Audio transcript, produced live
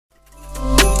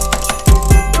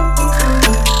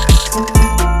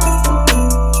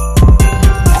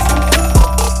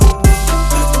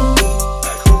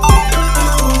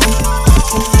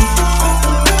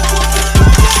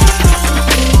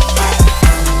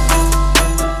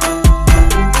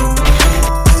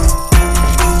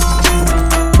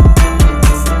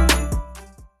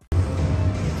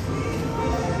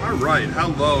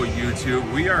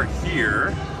YouTube? We are here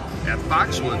at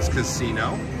Foxwoods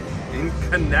Casino in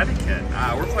Connecticut.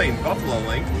 We're playing Buffalo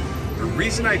Link. The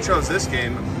reason I chose this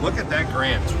game, look at that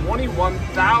grand,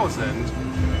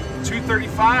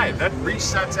 $21,235. That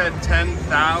resets at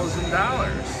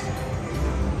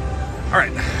 $10,000. All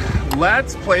right,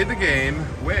 let's play the game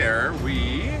where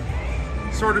we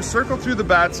sort of circle through the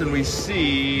bets and we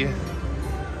see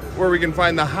where we can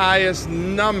find the highest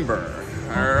number.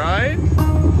 All right.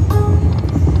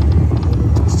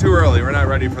 It's too early. We're not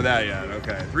ready for that yet.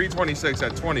 Okay. 326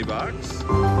 at 20 bucks.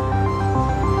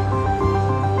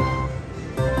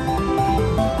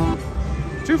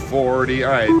 240.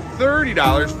 All right.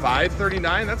 $30.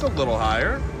 539. That's a little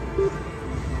higher.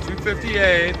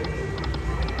 258.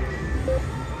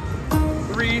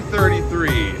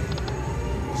 333.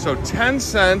 So 10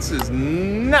 cents is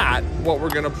not what we're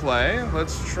gonna play.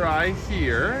 Let's try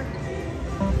here.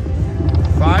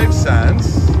 5 cents.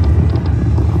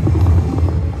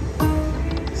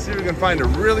 See if we can find a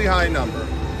really high number.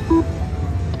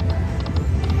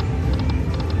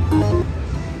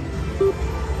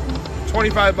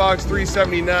 $25,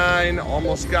 379.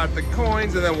 Almost got the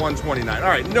coins, and then 129. All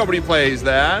right, nobody plays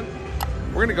that.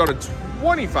 We're gonna go to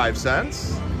 25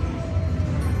 cents.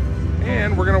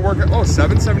 And we're gonna work at, oh,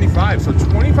 $7.75. So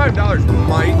 $25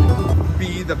 might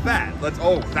be the bet. Let's,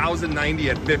 oh,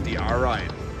 1,090 at 50. All right,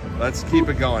 let's keep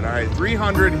it going. All right,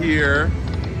 300 here.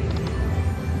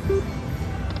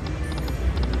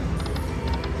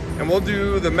 And we'll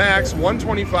do the max,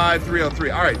 125, 303.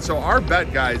 All right, so our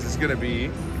bet, guys, is gonna be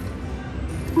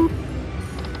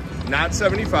not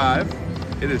 75.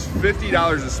 It is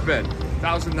 $50 a spin,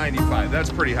 1,095.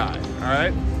 That's pretty high, all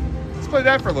right? Let's play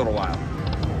that for a little while.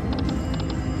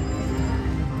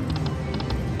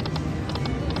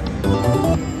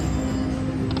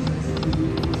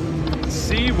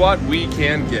 See what we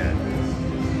can get.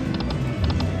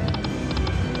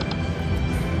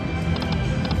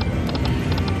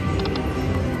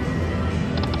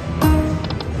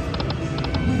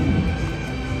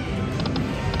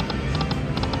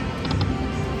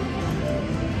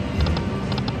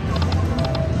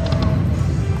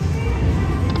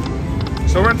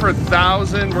 So we're in for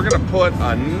 1,000. We're gonna put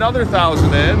another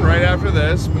 1,000 in right after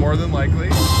this, more than likely.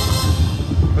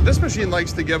 But this machine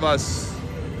likes to give us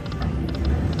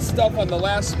stuff on the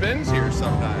last spins here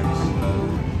sometimes.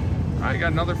 All right,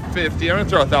 got another 50. I'm gonna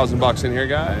throw 1,000 bucks in here,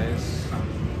 guys.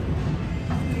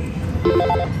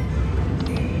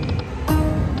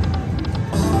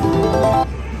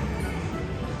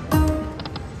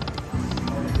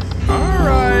 All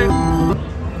right,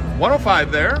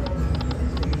 105 there.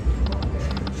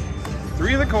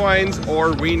 3 of the coins,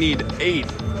 or we need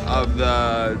 8 of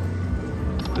the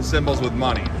symbols with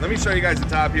money. Let me show you guys the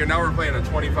top here. Now we're playing at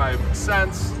 25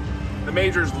 cents. The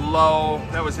major's low.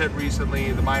 That was hit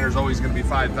recently. The minor's always going to be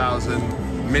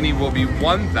 5,000. Mini will be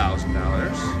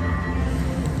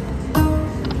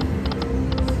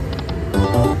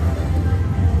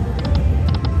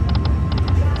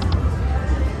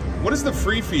 $1,000. What is the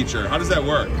free feature? How does that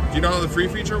work? Do you know how the free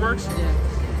feature works? Yeah.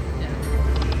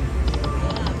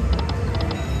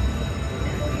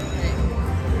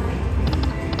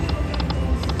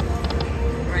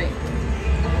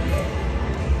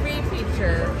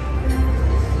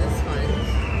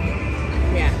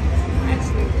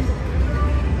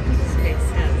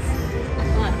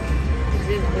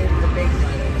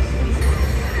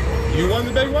 You won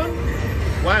the big one?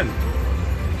 When?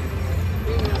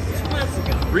 2 months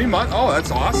ago. 3 months? Oh,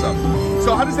 that's awesome.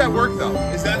 So how does that work though?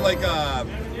 Is that like I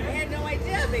had no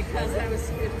idea because I was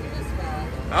confused about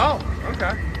it. Oh,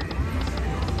 okay.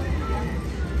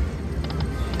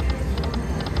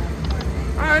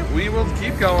 All right, we will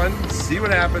keep going. See what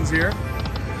happens here.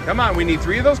 Come on, we need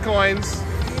 3 of those coins.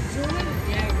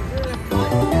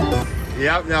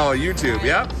 Yep, no, YouTube.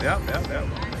 Yep.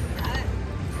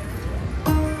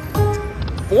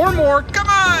 4 more, come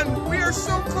on! We are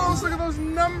so close, look at those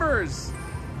numbers.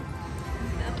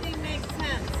 Nothing makes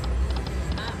sense.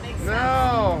 Does not make sense.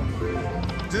 No.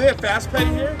 Do they have fast pay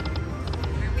here?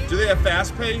 Do they have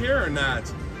fast pay here or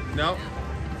not? No?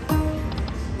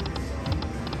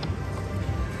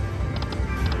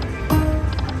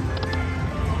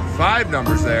 Five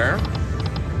numbers there.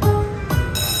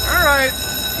 All right,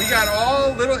 we got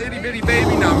all little itty bitty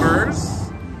baby numbers.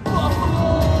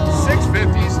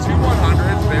 650s, 2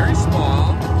 100s, very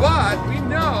small, but we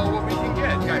know what we can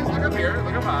get. Guys, look up here,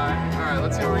 look up high. All right,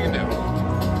 let's see what we can do.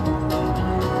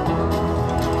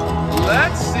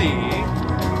 Let's see.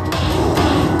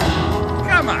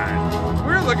 Come on,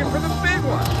 we're looking for the big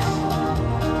ones.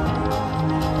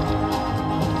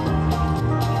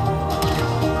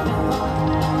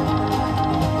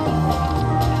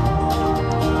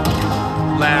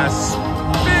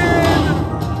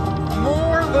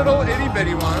 little itty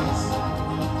bitty ones.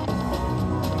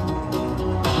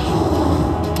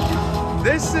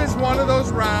 This is one of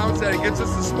those rounds that it gets us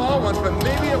the small ones, but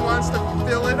maybe it wants to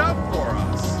fill it up for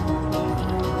us.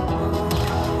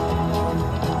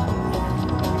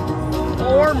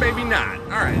 Or maybe not.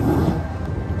 All right.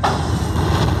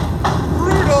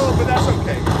 Brutal, but that's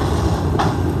okay.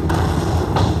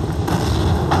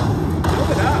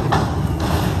 Fill it up.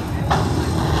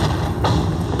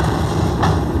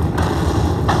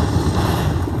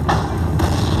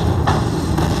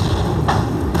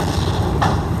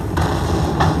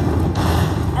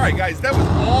 All right, guys, that was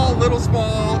all little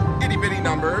small itty bitty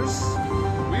numbers.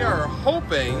 We are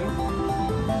hoping,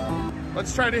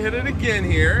 let's try to hit it again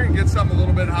here and get something a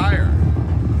little bit higher.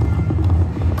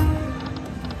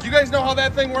 Do you guys know how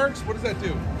that thing works? What does that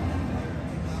do?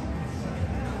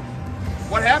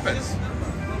 What happens?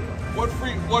 What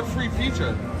free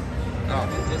feature? Oh.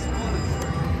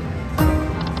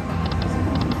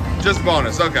 Just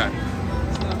bonus, okay.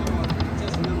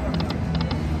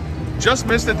 Just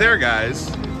missed it there, guys.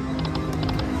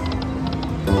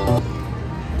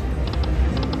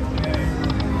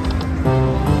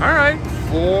 All right,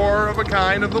 4 of a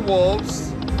kind of the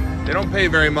wolves. They don't pay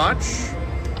very much.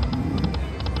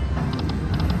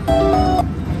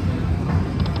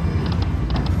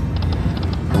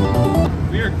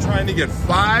 We are trying to get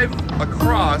 5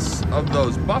 across of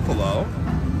those buffalo.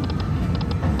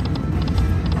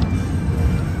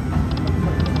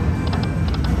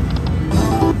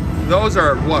 Those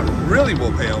are what really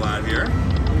will pay a lot here.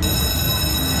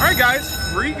 All right, guys,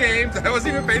 free games. I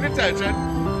wasn't even paying attention.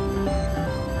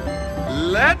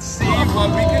 Let's see what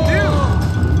we can do.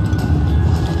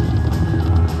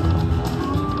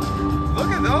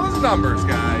 Look at those numbers,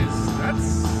 guys. That's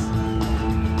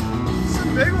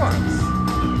some big ones.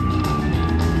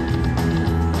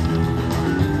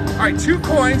 All right, 2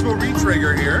 coins will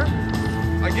re-trigger here.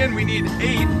 Again, we need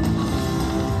 8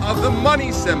 of the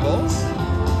money symbols.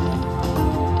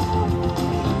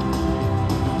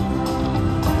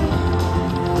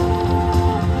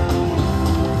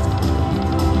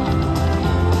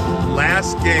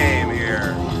 Last game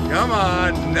here. Come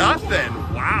on, nothing.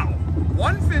 Wow,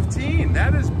 115.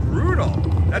 That is brutal.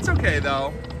 That's okay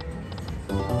though.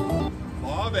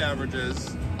 Law of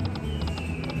averages.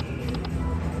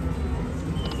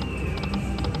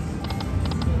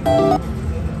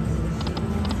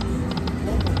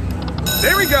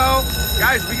 There we go.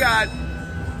 Guys, we got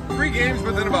 3 games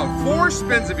within about 4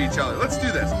 spins of each other. Let's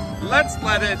do this. Let's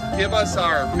let it give us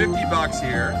our 50 bucks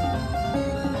here.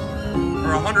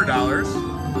 Or $100,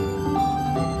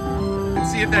 and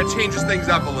see if that changes things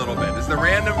up a little bit. Is the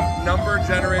random number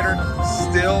generator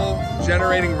still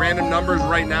generating random numbers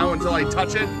right now until I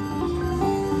touch it?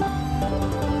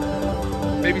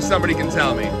 Maybe somebody can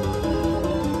tell me.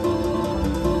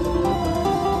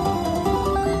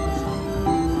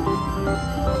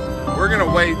 We're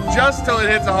gonna wait just till it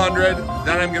hits 100,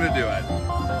 then I'm gonna do it.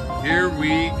 Here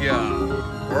we go.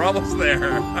 We're almost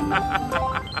there.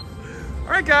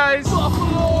 All right, guys.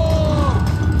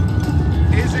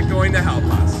 Is it going to help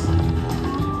us?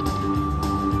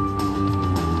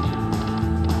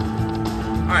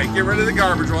 All right, get rid of the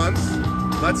garbage ones.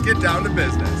 Let's get down to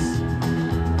business.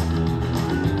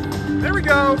 There we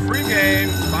go, free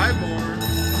games, 5 more.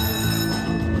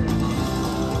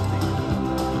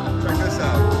 Check this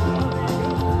out.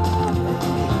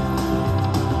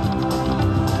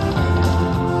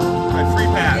 All right, free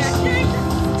pass.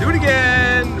 Do it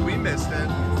again. Missed it.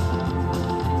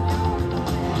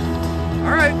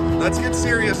 All right, let's get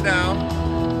serious now.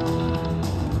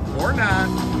 Or not.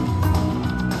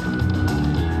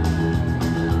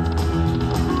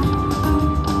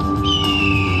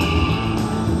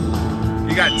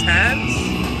 You got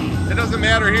 10s? It doesn't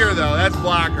matter here though, that's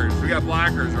blockers. We got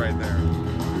blockers right there.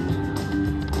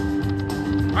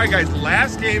 All right guys,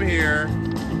 last game here.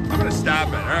 I'm gonna stop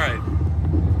it, all right.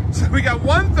 So we got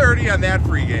 130 on that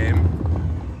free game.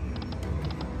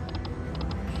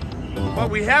 But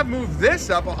we have moved this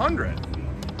up 100.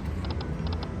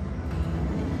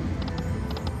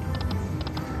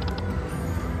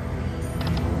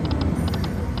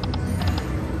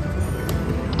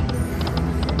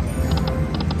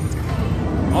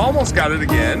 Almost got it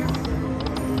again.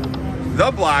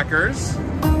 The blockers.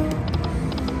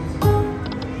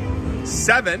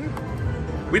 7.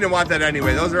 We didn't want that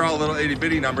anyway. Those are all little itty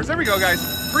bitty numbers. There we go, guys.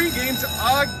 Free games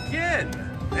again.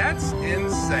 That's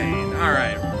insane. All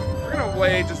right. We're gonna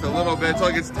wait just a little bit until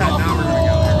it gets 10. Now we're gonna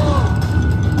go.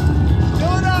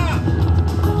 Fill it up!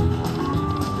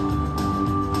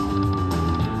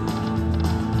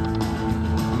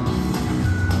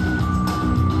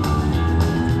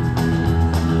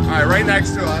 All right, right right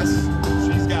next to us.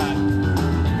 She's got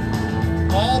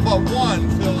all but one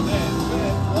filled in.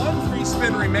 With one free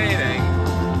spin remaining.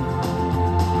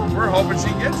 We're hoping she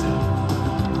gets it.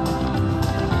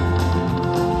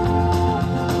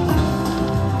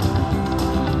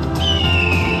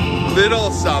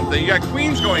 Little something. You got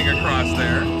queens going across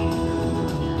there.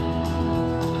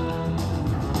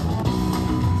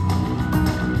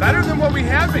 Better than what we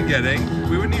have been getting.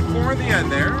 We would need 4 in the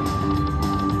end there.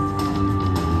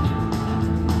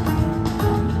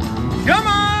 Come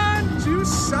on, do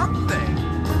something.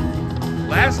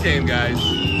 Last game, guys.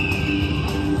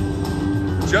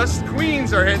 Just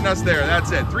queens are hitting us there.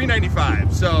 That's it,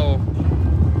 $3.95. So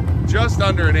just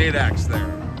under an 8X there.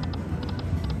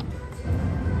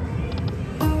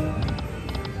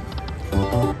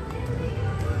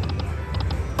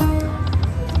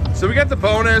 So we got the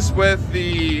bonus with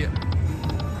the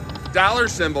dollar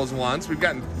symbols once. We've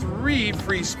gotten 3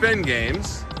 free spin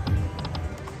games.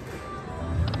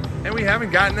 And we haven't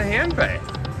gotten a Handpay.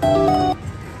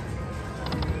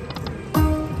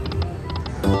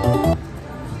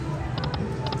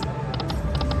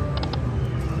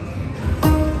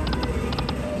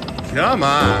 Come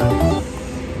on.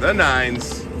 The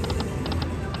 9s.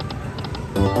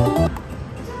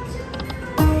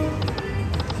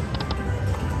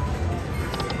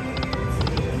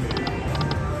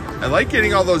 I like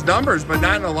getting all those numbers, but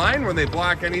not in a line when they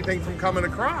block anything from coming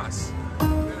across.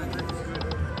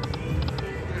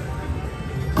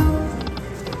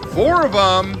 4 of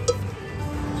them.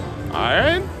 All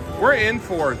right, we're in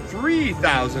for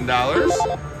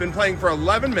 $3,000. Been playing for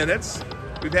 11 minutes.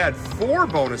 We've had 4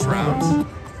 bonus rounds.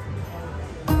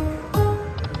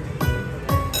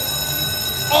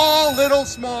 All little,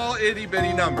 small, itty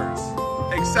bitty numbers,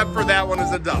 except for that one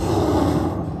is a double.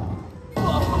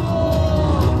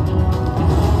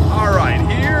 All right,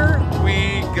 here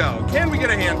we go. Can we get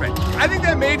a Handpay? I think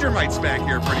that major might smack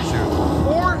here pretty soon.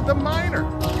 Or the minor.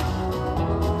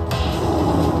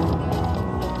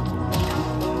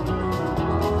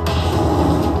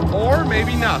 Or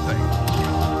maybe nothing.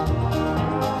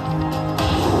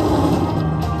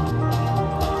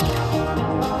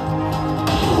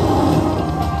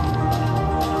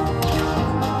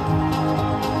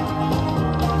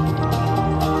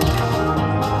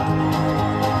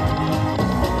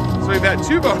 We've had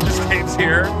 2 bonus games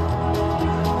here.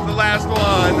 The last one.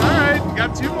 All right,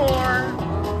 got 2 more.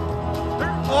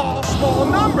 They're all small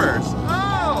numbers.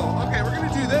 Oh, okay, we're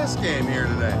gonna do this game here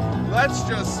today. Let's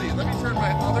just see. Let me turn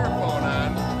my other phone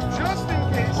on, just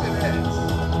in case it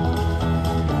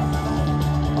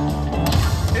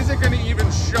is. Is it gonna even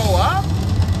show up?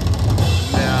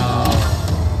 No.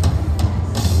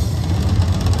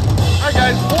 All right,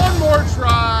 guys, one more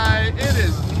try. It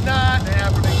is not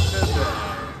happening today.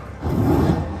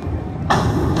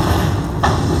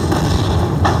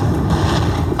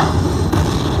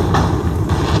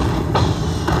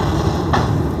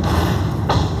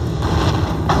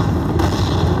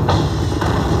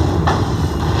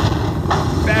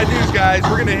 Bad news, guys.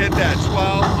 We're gonna hit that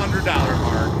 $1,200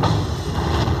 mark.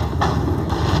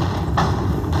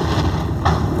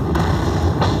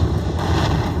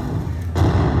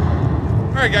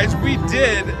 All right, guys, we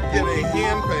did get a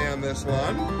Handpay on this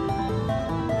one.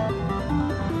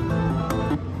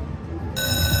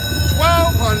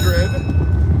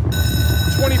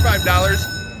 $1,225.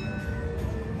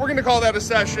 We're gonna call that a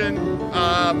session.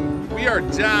 We are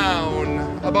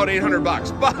down about 800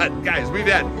 bucks, but guys, we've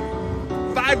had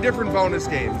 5 different bonus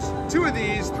games. 2 of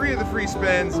these, 3 of the free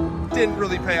spins, didn't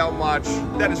really pay out much.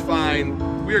 That is fine.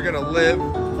 We are gonna live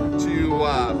to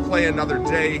play another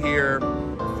day here,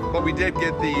 but we did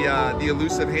get the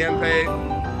elusive Handpay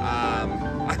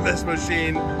on this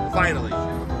machine, finally.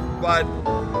 But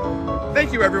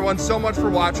thank you everyone so much for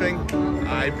watching.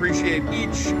 I appreciate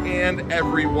each and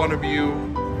every one of you.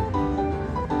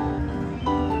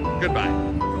 Goodbye.